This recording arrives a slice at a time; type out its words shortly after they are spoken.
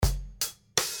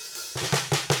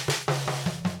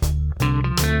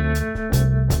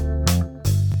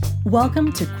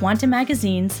Welcome to Quantum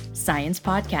Magazine's Science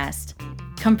Podcast.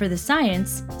 Come for the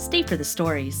science, stay for the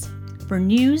stories. For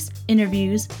news,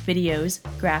 interviews, videos,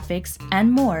 graphics, and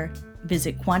more,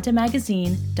 visit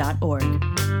quantummagazine.org.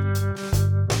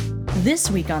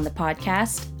 This week on the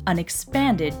podcast, an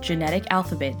expanded genetic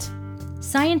alphabet.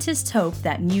 Scientists hope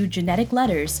that new genetic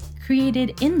letters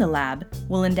created in the lab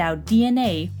will endow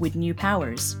DNA with new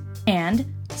powers. And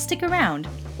stick around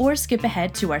or skip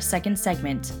ahead to our second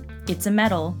segment. It's a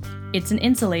metal, it's an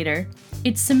insulator,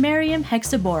 it's samarium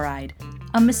hexaboride,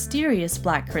 a mysterious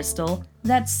black crystal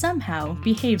that somehow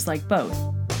behaves like both.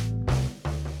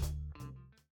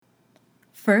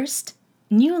 First,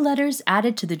 new letters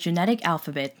added to the genetic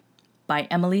alphabet by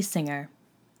Emily Singer.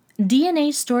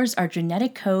 DNA stores our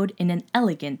genetic code in an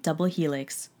elegant double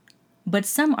helix, but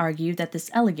some argue that this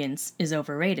elegance is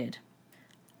overrated.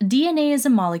 DNA as a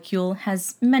molecule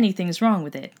has many things wrong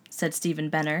with it, said Stephen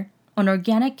Benner, an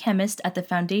organic chemist at the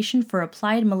Foundation for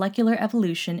Applied Molecular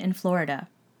Evolution in Florida.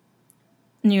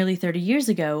 Nearly 30 years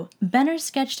ago, Benner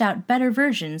sketched out better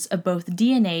versions of both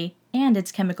DNA and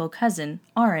its chemical cousin,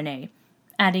 RNA,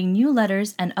 adding new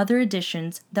letters and other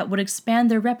additions that would expand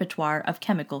their repertoire of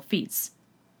chemical feats.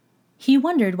 He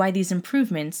wondered why these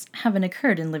improvements haven't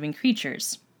occurred in living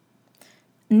creatures.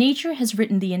 Nature has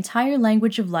written the entire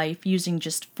language of life using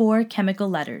just 4 chemical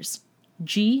letters,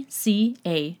 G, C,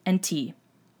 A, and T.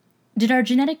 Did our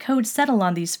genetic code settle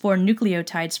on these 4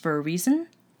 nucleotides for a reason?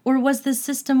 Or was this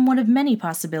system one of many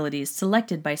possibilities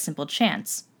selected by simple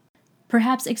chance?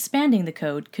 Perhaps expanding the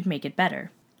code could make it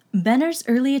better. Benner's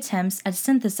early attempts at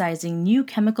synthesizing new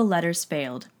chemical letters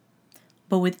failed.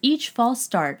 But with each false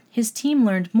start, his team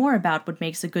learned more about what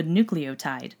makes a good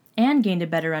nucleotide and gained a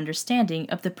better understanding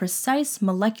of the precise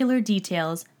molecular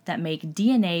details that make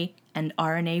DNA and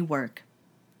RNA work.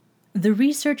 The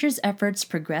researchers' efforts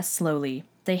progressed slowly.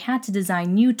 They had to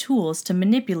design new tools to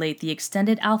manipulate the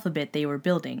extended alphabet they were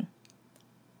building.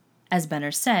 As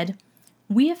Benner said,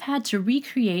 "We have had to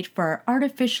recreate for our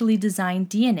artificially designed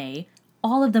DNA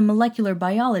all of the molecular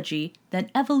biology that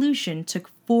evolution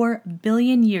took 4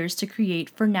 billion years to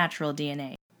create for natural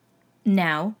DNA.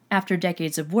 Now, after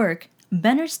decades of work,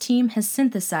 Benner's team has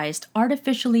synthesized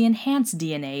artificially enhanced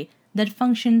DNA that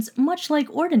functions much like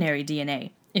ordinary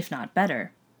DNA, if not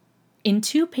better." In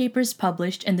 2 papers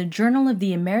published in the Journal of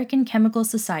the American Chemical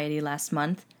Society last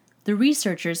month, the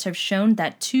researchers have shown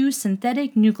that 2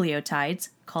 synthetic nucleotides,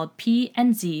 called P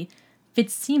and Z, fit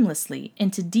seamlessly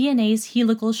into DNA's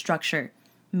helical structure,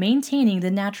 maintaining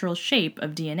the natural shape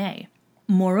of DNA.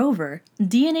 Moreover,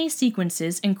 DNA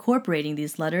sequences incorporating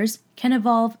these letters can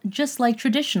evolve just like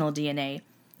traditional DNA,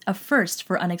 a first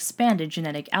for an expanded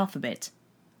genetic alphabet.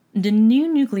 The new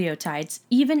nucleotides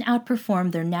even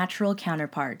outperform their natural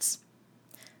counterparts.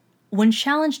 When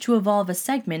challenged to evolve a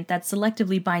segment that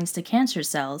selectively binds to cancer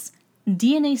cells,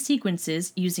 DNA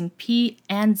sequences using P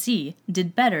and Z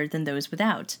did better than those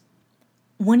without.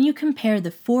 When you compare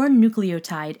the 4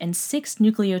 nucleotide and 6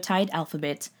 nucleotide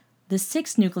alphabet, the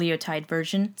 6 nucleotide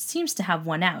version seems to have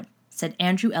won out, said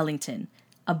Andrew Ellington,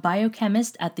 a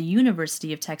biochemist at the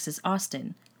University of Texas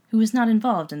Austin, who was not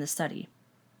involved in the study.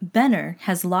 Benner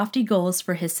has lofty goals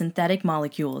for his synthetic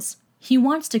molecules. He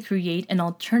wants to create an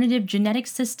alternative genetic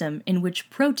system in which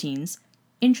proteins,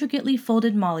 intricately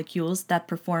folded molecules that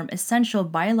perform essential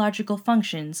biological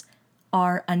functions,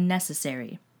 are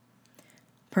unnecessary.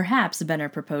 Perhaps, Benner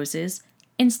proposes,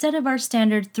 instead of our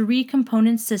standard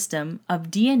 3-component system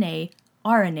of DNA,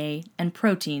 RNA, and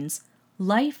proteins,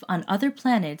 life on other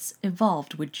planets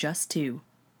evolved with just 2.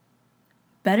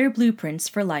 Better blueprints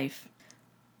for life.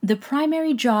 The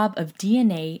primary job of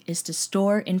DNA is to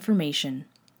store information.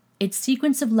 Its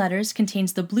sequence of letters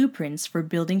contains the blueprints for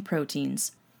building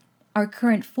proteins. Our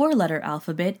current 4-letter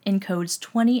alphabet encodes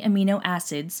 20 amino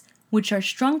acids, which are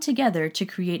strung together to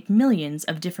create millions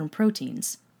of different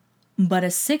proteins. But a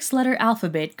 6-letter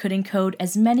alphabet could encode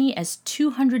as many as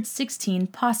 216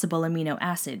 possible amino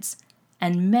acids,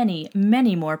 and many,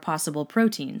 many more possible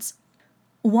proteins.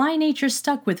 Why nature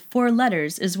stuck with 4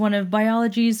 letters is one of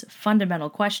biology's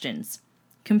fundamental questions.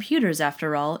 Computers,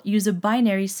 after all, use a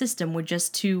binary system with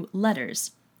just 2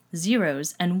 letters,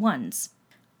 0s and 1s.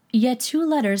 Yet 2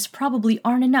 letters probably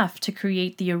aren't enough to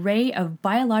create the array of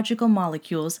biological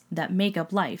molecules that make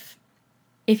up life.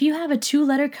 If you have a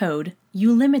 2-letter code,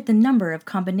 you limit the number of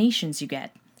combinations you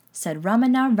get, said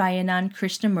Ramana Rayanan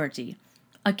Krishnamurti,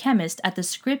 a chemist at the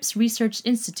Scripps Research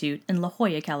Institute in La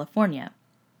Jolla, California.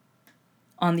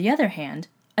 On the other hand,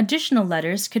 additional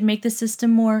letters could make the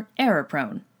system more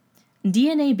error-prone.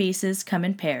 DNA bases come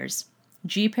in pairs.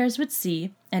 G pairs with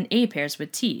C and A pairs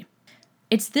with T.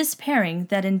 It's this pairing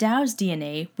that endows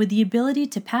DNA with the ability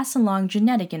to pass along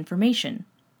genetic information.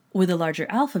 With a larger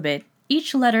alphabet,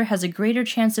 each letter has a greater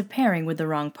chance of pairing with the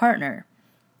wrong partner,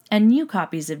 and new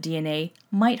copies of DNA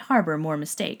might harbor more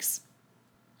mistakes.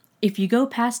 If you go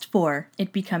past 4,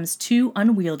 it becomes too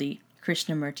unwieldy,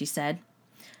 Krishnamurti said.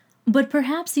 But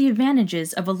perhaps the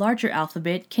advantages of a larger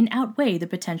alphabet can outweigh the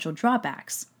potential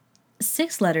drawbacks.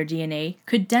 6-letter DNA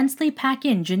could densely pack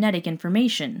in genetic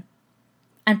information,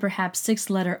 and perhaps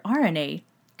 6-letter RNA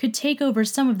could take over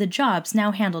some of the jobs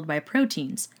now handled by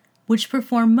proteins, which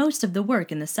perform most of the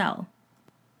work in the cell.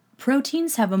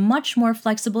 Proteins have a much more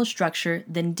flexible structure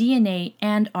than DNA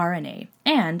and RNA,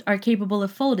 and are capable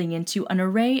of folding into an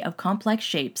array of complex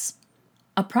shapes.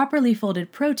 A properly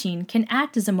folded protein can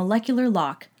act as a molecular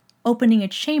lock, opening a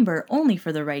chamber only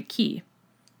for the right key.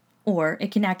 Or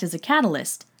it can act as a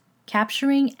catalyst,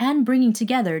 capturing and bringing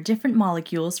together different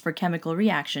molecules for chemical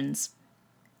reactions.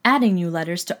 Adding new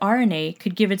letters to RNA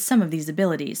could give it some of these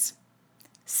abilities.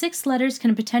 6 letters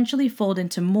can potentially fold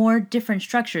into more different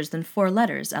structures than 4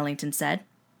 letters, Ellington said.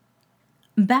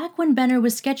 Back when Benner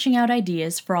was sketching out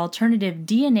ideas for alternative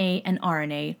DNA and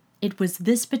RNA, it was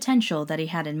this potential that he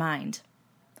had in mind.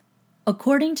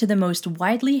 According to the most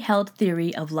widely held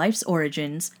theory of life's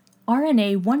origins,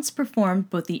 RNA once performed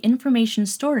both the information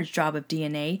storage job of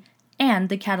DNA and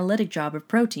the catalytic job of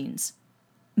proteins.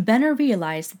 Benner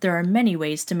realized that there are many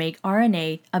ways to make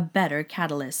RNA a better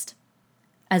catalyst.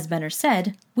 As Benner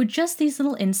said, with just these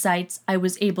little insights, I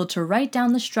was able to write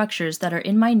down the structures that are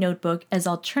in my notebook as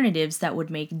alternatives that would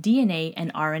make DNA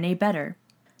and RNA better.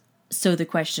 So the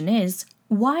question is,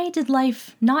 why did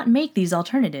life not make these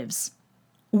alternatives?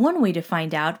 One way to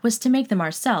find out was to make them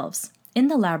ourselves, in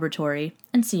the laboratory,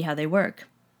 and see how they work.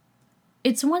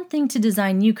 It's one thing to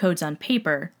design new codes on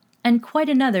paper, and quite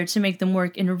another to make them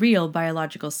work in real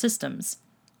biological systems.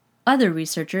 Other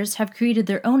researchers have created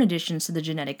their own additions to the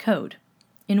genetic code,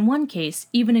 in one case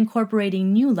even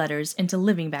incorporating new letters into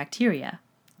living bacteria.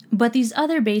 But these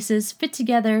other bases fit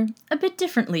together a bit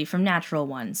differently from natural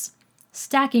ones,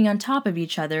 stacking on top of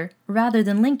each other rather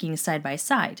than linking side by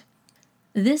side.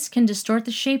 This can distort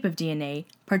the shape of DNA,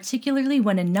 particularly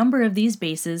when a number of these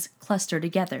bases cluster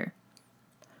together.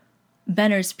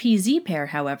 Benner's PZ pair,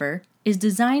 however, is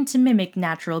designed to mimic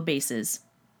natural bases.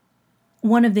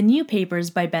 One of the new papers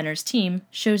by Benner's team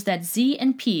shows that Z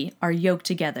and P are yoked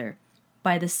together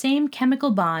by the same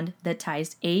chemical bond that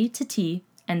ties A to T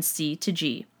and C to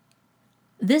G.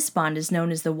 This bond is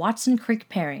known as the Watson-Crick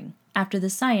pairing, after the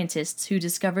scientists who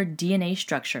discovered DNA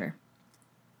structure.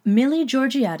 Mili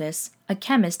Georgiadis, a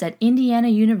chemist at Indiana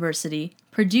University,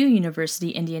 Purdue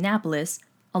University, Indianapolis,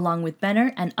 along with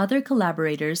Benner and other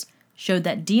collaborators, showed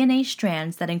that DNA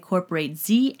strands that incorporate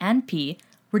Z and P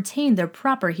retain their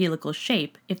proper helical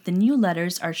shape if the new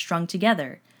letters are strung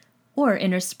together, or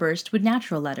interspersed with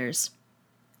natural letters.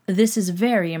 This is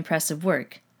very impressive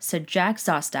work, said Jack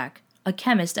Szostak, a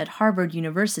chemist at Harvard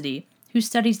University who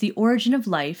studies the origin of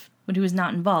life but who is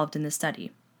not involved in the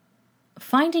study.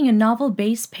 Finding a novel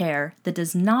base pair that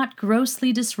does not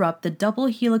grossly disrupt the double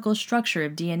helical structure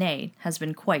of DNA has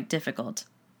been quite difficult.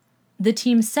 The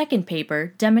team's second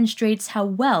paper demonstrates how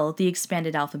well the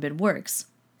expanded alphabet works.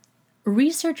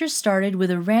 Researchers started with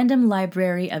a random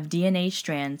library of DNA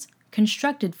strands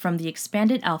constructed from the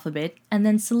expanded alphabet and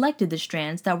then selected the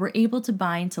strands that were able to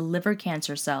bind to liver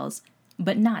cancer cells,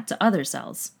 but not to other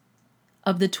cells.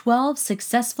 Of the 12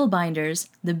 successful binders,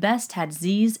 the best had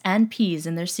Z's and P's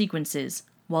in their sequences,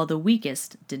 while the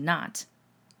weakest did not.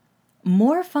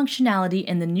 More functionality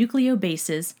in the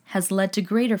nucleobases has led to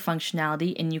greater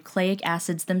functionality in nucleic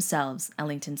acids themselves,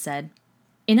 Ellington said.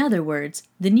 In other words,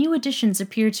 the new additions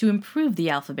appear to improve the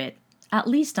alphabet, at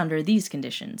least under these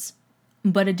conditions.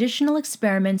 But additional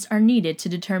experiments are needed to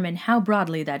determine how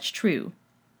broadly that's true.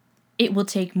 It will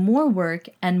take more work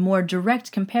and more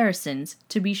direct comparisons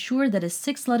to be sure that a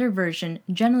 6-letter version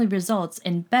generally results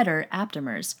in better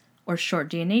aptamers, or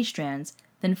short DNA strands,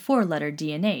 than 4-letter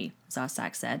DNA,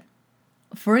 Szostak said.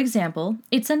 For example,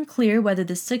 it's unclear whether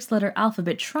the 6-letter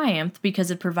alphabet triumphed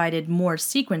because it provided more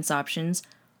sequence options,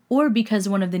 or because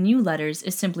one of the new letters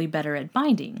is simply better at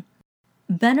binding.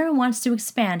 Benner wants to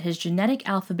expand his genetic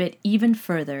alphabet even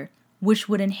further, which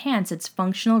would enhance its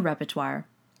functional repertoire.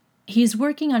 He's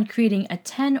working on creating a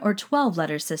 10 or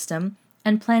 12-letter system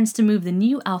and plans to move the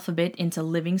new alphabet into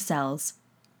living cells.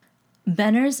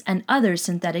 Benner's and other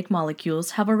synthetic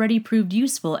molecules have already proved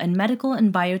useful in medical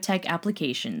and biotech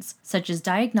applications, such as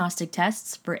diagnostic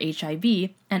tests for HIV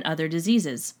and other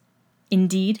diseases.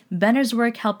 Indeed, Benner's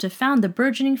work helped to found the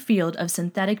burgeoning field of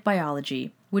synthetic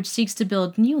biology, which seeks to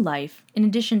build new life in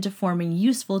addition to forming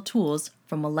useful tools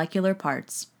from molecular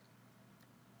parts.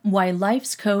 Why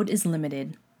life's code is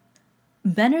limited.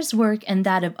 Benner's work and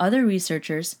that of other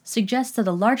researchers suggests that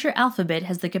a larger alphabet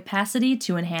has the capacity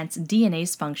to enhance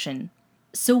DNA's function.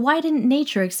 So why didn't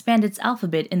nature expand its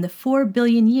alphabet in the 4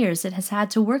 billion years it has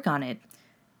had to work on it?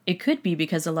 It could be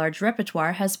because a large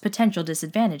repertoire has potential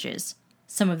disadvantages.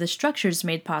 Some of the structures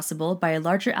made possible by a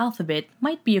larger alphabet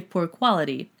might be of poor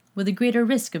quality, with a greater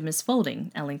risk of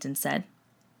misfolding, Ellington said.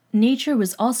 Nature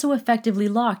was also effectively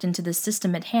locked into the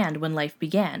system at hand when life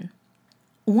began.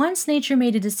 Once nature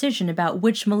made a decision about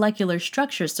which molecular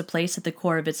structures to place at the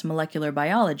core of its molecular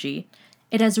biology,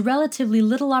 it has relatively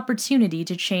little opportunity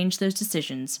to change those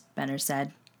decisions, Benner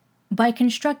said. By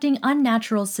constructing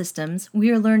unnatural systems, we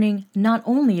are learning not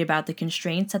only about the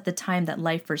constraints at the time that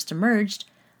life first emerged,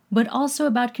 but also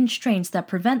about constraints that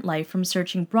prevent life from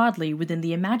searching broadly within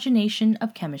the imagination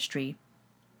of chemistry.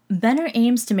 Benner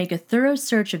aims to make a thorough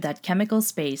search of that chemical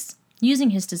space, using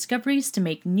his discoveries to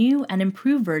make new and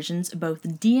improved versions of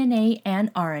both DNA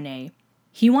and RNA.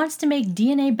 He wants to make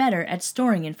DNA better at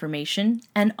storing information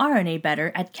and RNA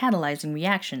better at catalyzing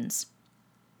reactions.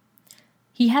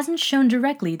 He hasn't shown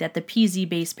directly that the PZ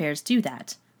base pairs do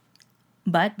that,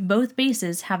 but both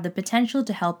bases have the potential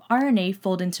to help RNA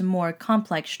fold into more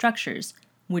complex structures,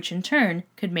 which in turn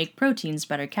could make proteins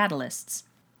better catalysts.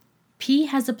 P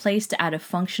has a place to add a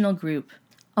functional group,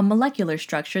 a molecular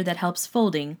structure that helps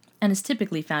folding and is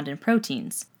typically found in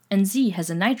proteins, and Z has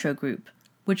a nitro group,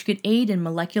 which could aid in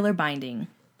molecular binding.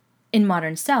 In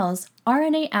modern cells,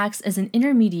 RNA acts as an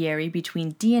intermediary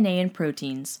between DNA and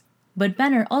proteins, but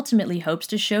Benner ultimately hopes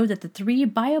to show that the three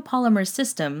biopolymer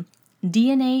system,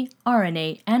 DNA,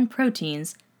 RNA, and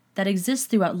proteins, that exists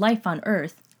throughout life on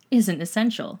Earth isn't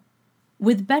essential.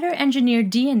 With better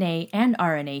engineered DNA and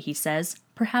RNA, he says,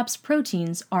 perhaps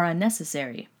proteins are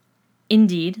unnecessary.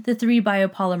 Indeed, the three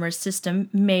biopolymer system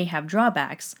may have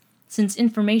drawbacks, since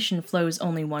information flows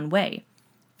only one way,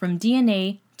 from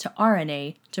DNA to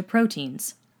RNA to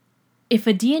proteins. If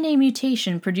a DNA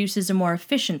mutation produces a more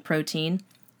efficient protein,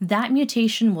 that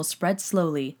mutation will spread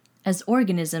slowly, as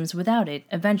organisms without it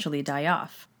eventually die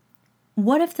off.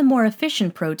 What if the more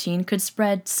efficient protein could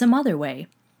spread some other way,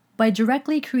 by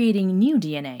directly creating new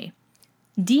DNA?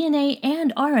 DNA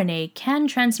and RNA can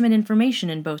transmit information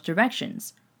in both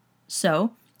directions.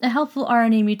 So, a helpful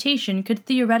RNA mutation could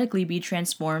theoretically be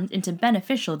transformed into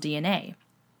beneficial DNA.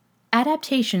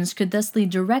 Adaptations could thus lead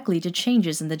directly to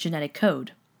changes in the genetic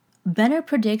code. Benner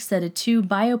predicts that a 2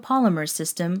 biopolymer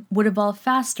system would evolve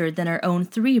faster than our own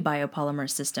 3 biopolymer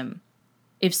system.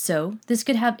 If so, this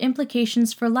could have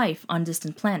implications for life on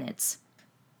distant planets.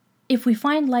 If we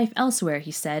find life elsewhere,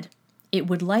 he said, it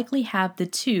would likely have the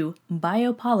 2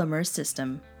 biopolymer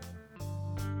system.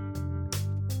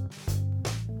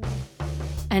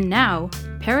 And now,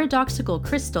 Paradoxical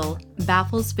Crystal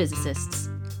Baffles Physicists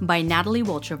by Natalie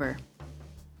Wolchover.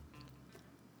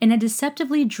 In a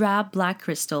deceptively drab black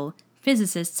crystal,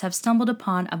 physicists have stumbled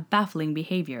upon a baffling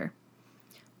behavior.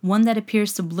 One that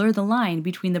appears to blur the line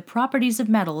between the properties of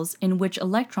metals in which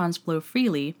electrons flow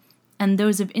freely and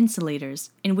those of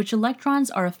insulators in which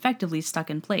electrons are effectively stuck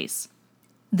in place.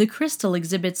 The crystal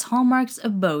exhibits hallmarks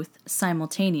of both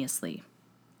simultaneously.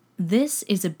 This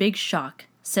is a big shock,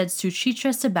 said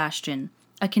Suchitra Sebastian,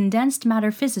 a condensed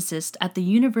matter physicist at the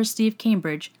University of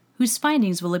Cambridge, whose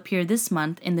findings will appear this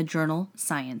month in the journal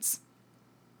Science.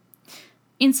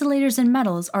 Insulators and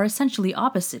metals are essentially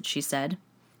opposite, she said,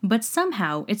 but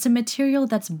somehow it's a material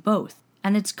that's both,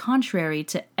 and it's contrary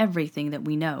to everything that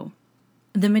we know.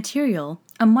 The material,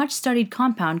 a much-studied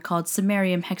compound called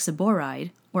samarium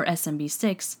hexaboride, or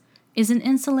SMB6, is an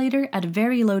insulator at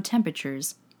very low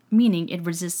temperatures, meaning it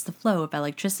resists the flow of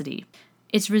electricity.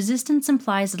 Its resistance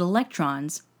implies that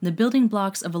electrons, the building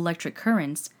blocks of electric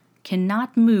currents,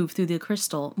 cannot move through the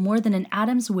crystal more than an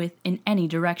atom's width in any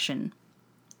direction.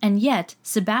 And yet,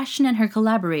 Sebastian and her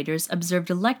collaborators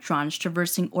observed electrons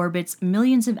traversing orbits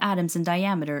millions of atoms in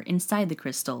diameter inside the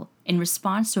crystal in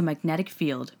response to a magnetic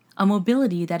field, a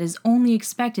mobility that is only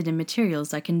expected in materials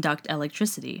that conduct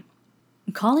electricity.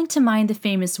 Calling to mind the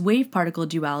famous wave-particle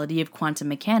duality of quantum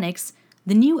mechanics,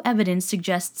 the new evidence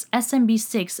suggests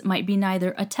SMB6 might be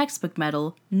neither a textbook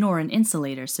metal nor an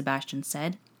insulator, Sebastian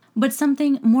said, but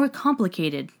something more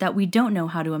complicated that we don't know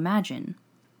how to imagine.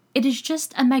 It is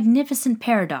just a magnificent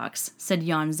paradox, said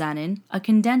Jan Zanin, a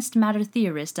condensed matter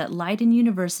theorist at Leiden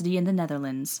University in the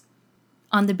Netherlands.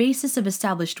 On the basis of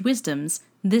established wisdoms,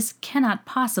 this cannot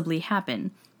possibly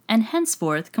happen, and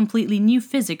henceforth completely new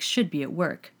physics should be at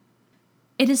work.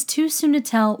 It is too soon to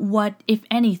tell what, if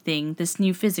anything, this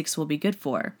new physics will be good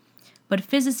for, but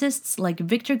physicists like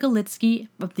Victor Galitsky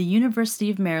of the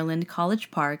University of Maryland, College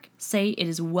Park say it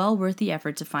is well worth the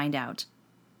effort to find out.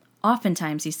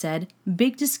 Oftentimes, he said,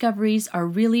 big discoveries are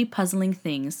really puzzling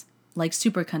things, like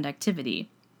superconductivity.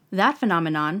 That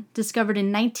phenomenon, discovered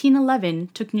in 1911,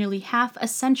 took nearly half a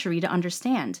century to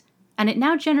understand, and it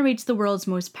now generates the world's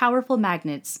most powerful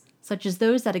magnets, such as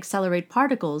those that accelerate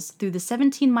particles through the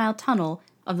 17-mile tunnel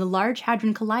of the Large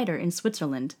Hadron Collider in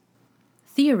Switzerland.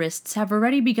 Theorists have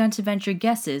already begun to venture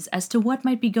guesses as to what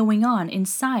might be going on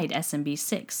inside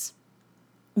SMB6.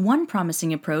 One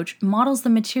promising approach models the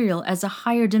material as a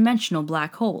higher dimensional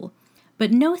black hole,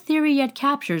 but no theory yet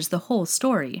captures the whole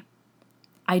story.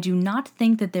 I do not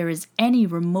think that there is any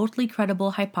remotely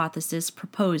credible hypothesis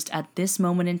proposed at this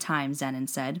moment in time, Zanin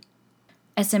said.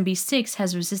 SMB6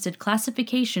 has resisted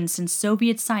classification since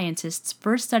Soviet scientists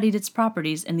first studied its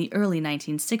properties in the early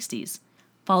 1960s,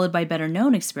 followed by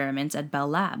better-known experiments at Bell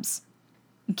Labs.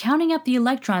 Counting up the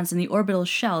electrons in the orbital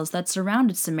shells that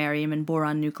surrounded samarium and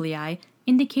boron nuclei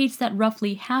indicates that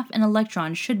roughly half an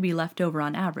electron should be left over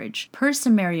on average per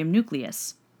samarium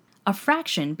nucleus, a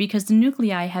fraction because the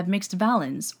nuclei have mixed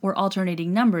valence or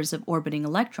alternating numbers of orbiting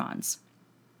electrons.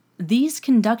 These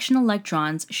conduction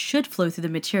electrons should flow through the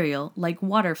material like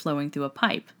water flowing through a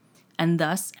pipe, and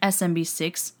thus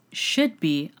SMB6 should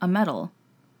be a metal.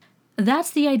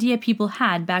 That's the idea people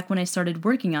had back when I started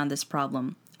working on this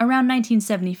problem, around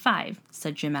 1975,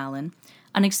 said Jim Allen,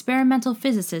 an experimental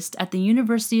physicist at the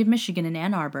University of Michigan in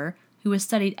Ann Arbor who has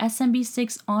studied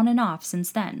SMB6 on and off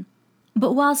since then.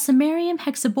 But while samarium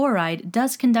hexaboride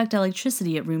does conduct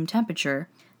electricity at room temperature,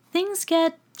 things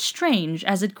get strange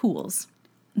as it cools.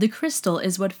 The crystal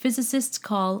is what physicists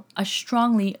call a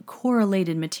strongly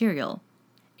correlated material.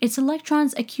 Its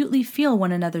electrons acutely feel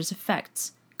one another's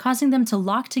effects, causing them to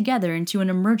lock together into an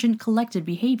emergent collective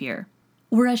behavior.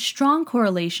 Whereas strong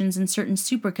correlations in certain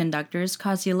superconductors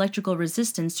cause the electrical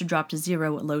resistance to drop to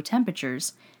zero at low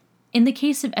temperatures, in the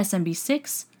case of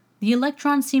SMB6, the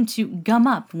electrons seem to gum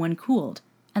up when cooled,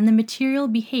 and the material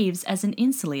behaves as an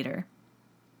insulator.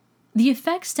 The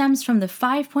effect stems from the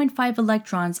 5.5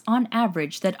 electrons on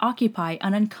average that occupy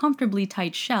an uncomfortably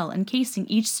tight shell encasing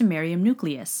each samarium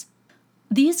nucleus.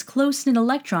 These close-knit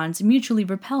electrons mutually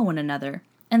repel one another,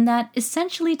 and that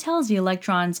essentially tells the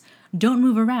electrons, "Don't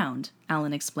move around,"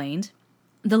 Allen explained.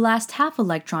 The last half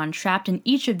electron trapped in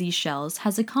each of these shells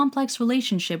has a complex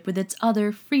relationship with its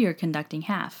other, freer conducting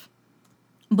half.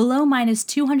 Below minus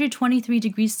 223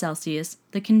 degrees Celsius,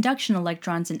 the conduction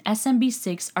electrons in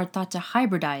SMB6 are thought to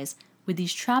hybridize with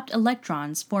these trapped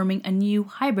electrons forming a new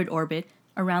hybrid orbit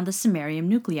around the samarium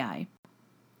nuclei.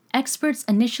 Experts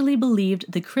initially believed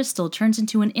the crystal turns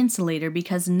into an insulator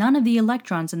because none of the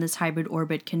electrons in this hybrid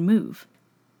orbit can move.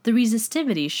 The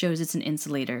resistivity shows it's an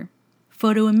insulator.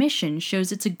 Photoemission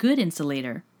shows it's a good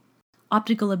insulator.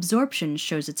 Optical absorption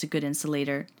shows it's a good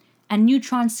insulator. And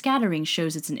neutron scattering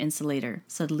shows it's an insulator,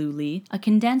 said Lou Lee, a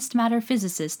condensed matter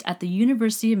physicist at the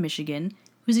University of Michigan,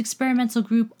 whose experimental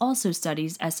group also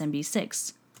studies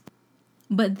SMB6.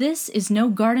 But this is no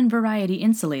garden variety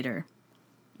insulator.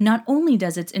 Not only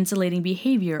does its insulating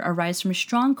behavior arise from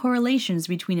strong correlations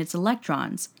between its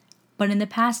electrons, but in the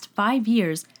past 5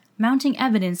 years, mounting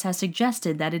evidence has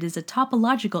suggested that it is a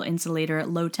topological insulator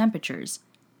at low temperatures,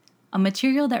 a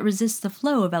material that resists the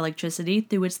flow of electricity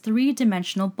through its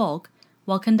 3-dimensional bulk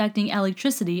while conducting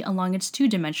electricity along its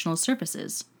 2-dimensional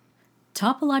surfaces.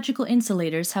 Topological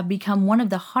insulators have become one of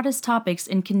the hottest topics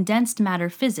in condensed matter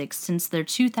physics since their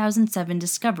 2007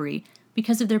 discovery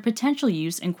because of their potential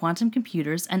use in quantum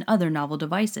computers and other novel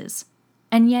devices.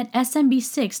 And yet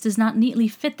SMB6 does not neatly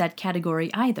fit that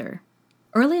category either.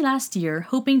 Early last year,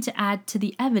 hoping to add to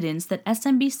the evidence that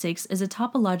SMB6 is a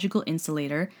topological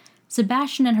insulator,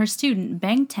 Sebastian and her student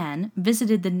Beng Tan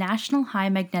visited the National High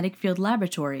Magnetic Field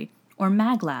Laboratory, or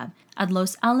MagLab, at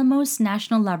Los Alamos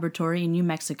National Laboratory in New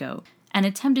Mexico, and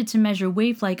attempted to measure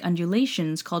wave-like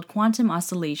undulations called quantum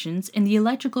oscillations in the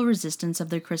electrical resistance of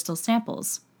their crystal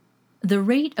samples. The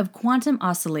rate of quantum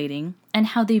oscillating, and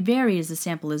how they vary as the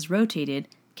sample is rotated,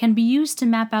 can be used to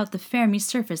map out the Fermi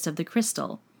surface of the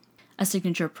crystal, a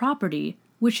signature property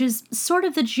which is sort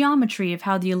of the geometry of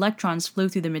how the electrons flow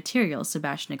through the material,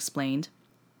 Sebastian explained.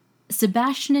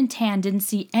 Sebastian and Tan didn't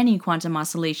see any quantum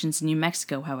oscillations in New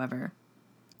Mexico, however.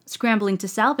 Scrambling to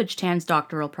salvage Tan's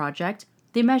doctoral project,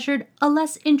 they measured a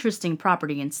less interesting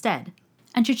property instead,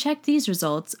 and to check these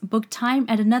results, booked time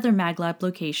at another MagLab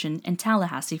location in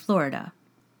Tallahassee, Florida.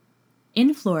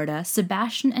 In Florida,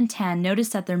 Sebastian and Tan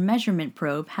noticed that their measurement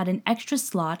probe had an extra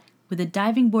slot with a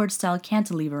diving board-style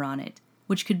cantilever on it,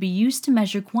 which could be used to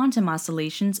measure quantum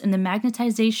oscillations in the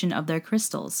magnetization of their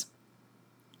crystals.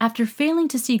 After failing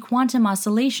to see quantum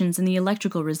oscillations in the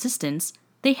electrical resistance,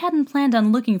 they hadn't planned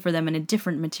on looking for them in a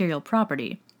different material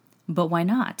property. But why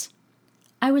not?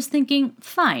 I was thinking,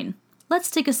 fine,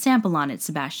 let's take a sample on it,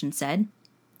 Sebastian said.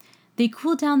 They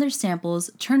cooled down their samples,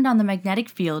 turned on the magnetic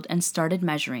field, and started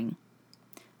measuring.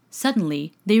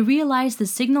 Suddenly, they realized the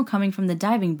signal coming from the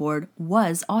diving board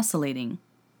was oscillating.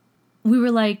 We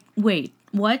were like, wait,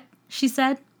 what? She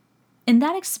said. In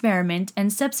that experiment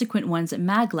and subsequent ones at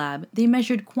MagLab, they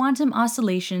measured quantum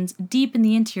oscillations deep in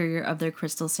the interior of their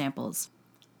crystal samples.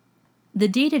 The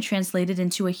data translated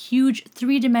into a huge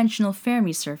three-dimensional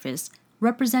Fermi surface,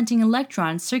 representing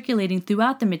electrons circulating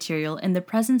throughout the material in the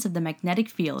presence of the magnetic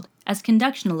field, as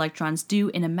conduction electrons do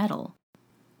in a metal.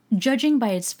 Judging by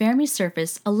its Fermi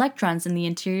surface, electrons in the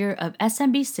interior of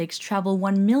SMB6 travel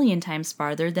 1 million times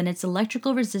farther than its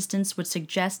electrical resistance would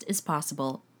suggest is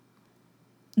possible.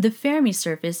 The Fermi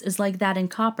surface is like that in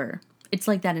copper. It's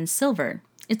like that in silver.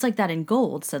 It's like that in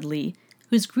gold, said Lee,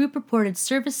 whose group reported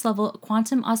surface-level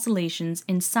quantum oscillations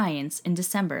in Science in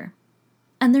December.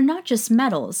 And they're not just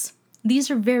metals.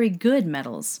 These are very good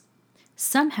metals.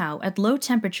 Somehow, at low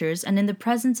temperatures and in the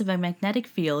presence of a magnetic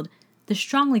field, the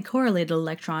strongly correlated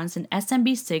electrons in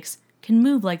SMB6 can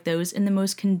move like those in the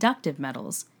most conductive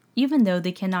metals, even though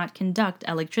they cannot conduct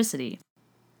electricity.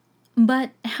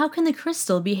 But how can the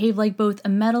crystal behave like both a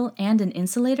metal and an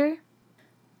insulator?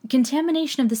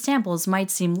 Contamination of the samples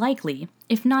might seem likely,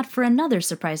 if not for another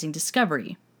surprising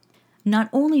discovery. Not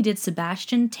only did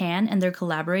Sebastian, Tan, and their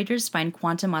collaborators find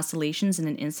quantum oscillations in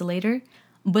an insulator,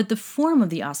 but the form of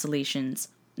the oscillations,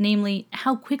 namely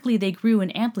how quickly they grew in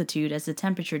amplitude as the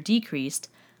temperature decreased,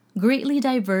 greatly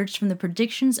diverged from the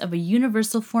predictions of a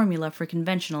universal formula for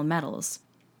conventional metals.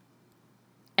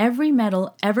 Every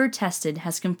metal ever tested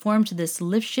has conformed to this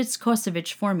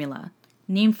Lifshitz-Korsavich formula,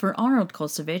 named for Arnold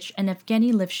Korsavich and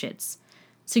Evgeny Lifshitz,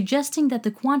 suggesting that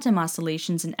the quantum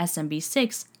oscillations in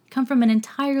SMB6 come from an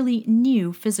entirely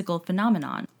new physical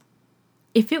phenomenon.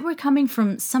 If it were coming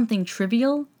from something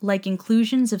trivial, like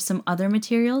inclusions of some other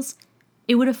materials,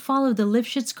 it would have followed the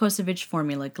Lifshitz-Korsavich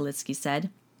formula, Galitsky said.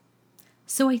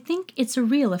 So I think it's a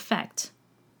real effect.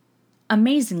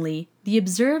 Amazingly, the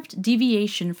observed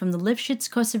deviation from the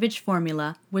Lifshitz-Korsavich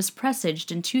formula was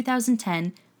presaged in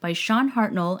 2010 by Sean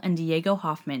Hartnell and Diego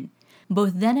Hoffman,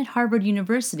 both then at Harvard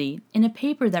University, in a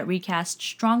paper that recast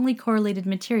strongly correlated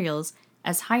materials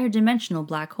as higher dimensional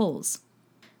black holes,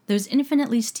 those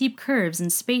infinitely steep curves in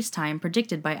space-time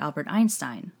predicted by Albert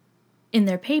Einstein. In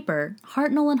their paper,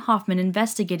 Hartnell and Hoffman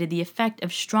investigated the effect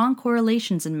of strong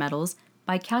correlations in metals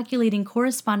by calculating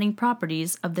corresponding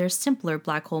properties of their simpler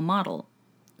black hole model,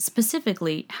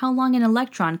 specifically how long an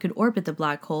electron could orbit the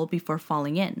black hole before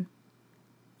falling in.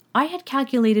 I had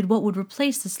calculated what would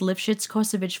replace this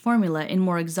Lifshitz-Korsavich formula in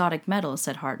more exotic metals,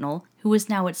 said Hartnell, who was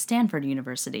now at Stanford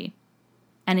University.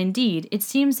 And indeed, it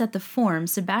seems that the form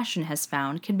Sebastian has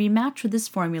found can be matched with this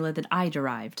formula that I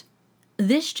derived.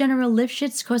 This general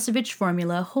Lifshitz-Korsavich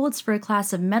formula holds for a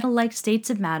class of metal-like states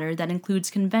of matter that includes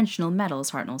conventional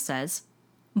metals, Hartnell says.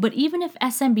 But even if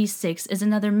SMB6 is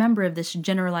another member of this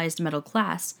generalized metal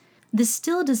class, this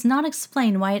still does not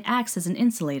explain why it acts as an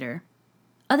insulator.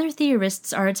 Other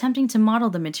theorists are attempting to model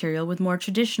the material with more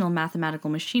traditional mathematical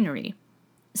machinery.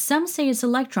 Some say its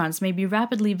electrons may be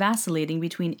rapidly vacillating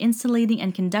between insulating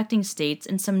and conducting states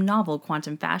in some novel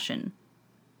quantum fashion.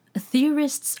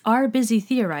 Theorists are busy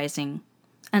theorizing,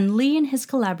 and Lee and his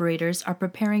collaborators are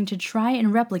preparing to try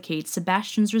and replicate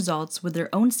Sebastian's results with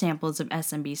their own samples of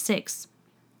SMB6.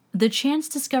 The chance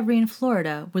discovery in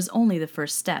Florida was only the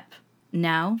first step.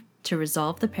 Now, to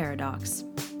resolve the paradox.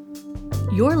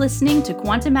 You're listening to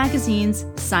Quantum Magazine's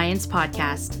Science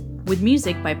Podcast, with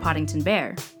music by Poddington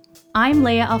Bear. I'm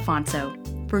Leah Alfonso.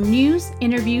 For news,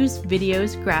 interviews,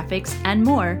 videos, graphics, and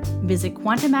more, visit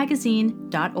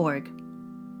quantummagazine.org.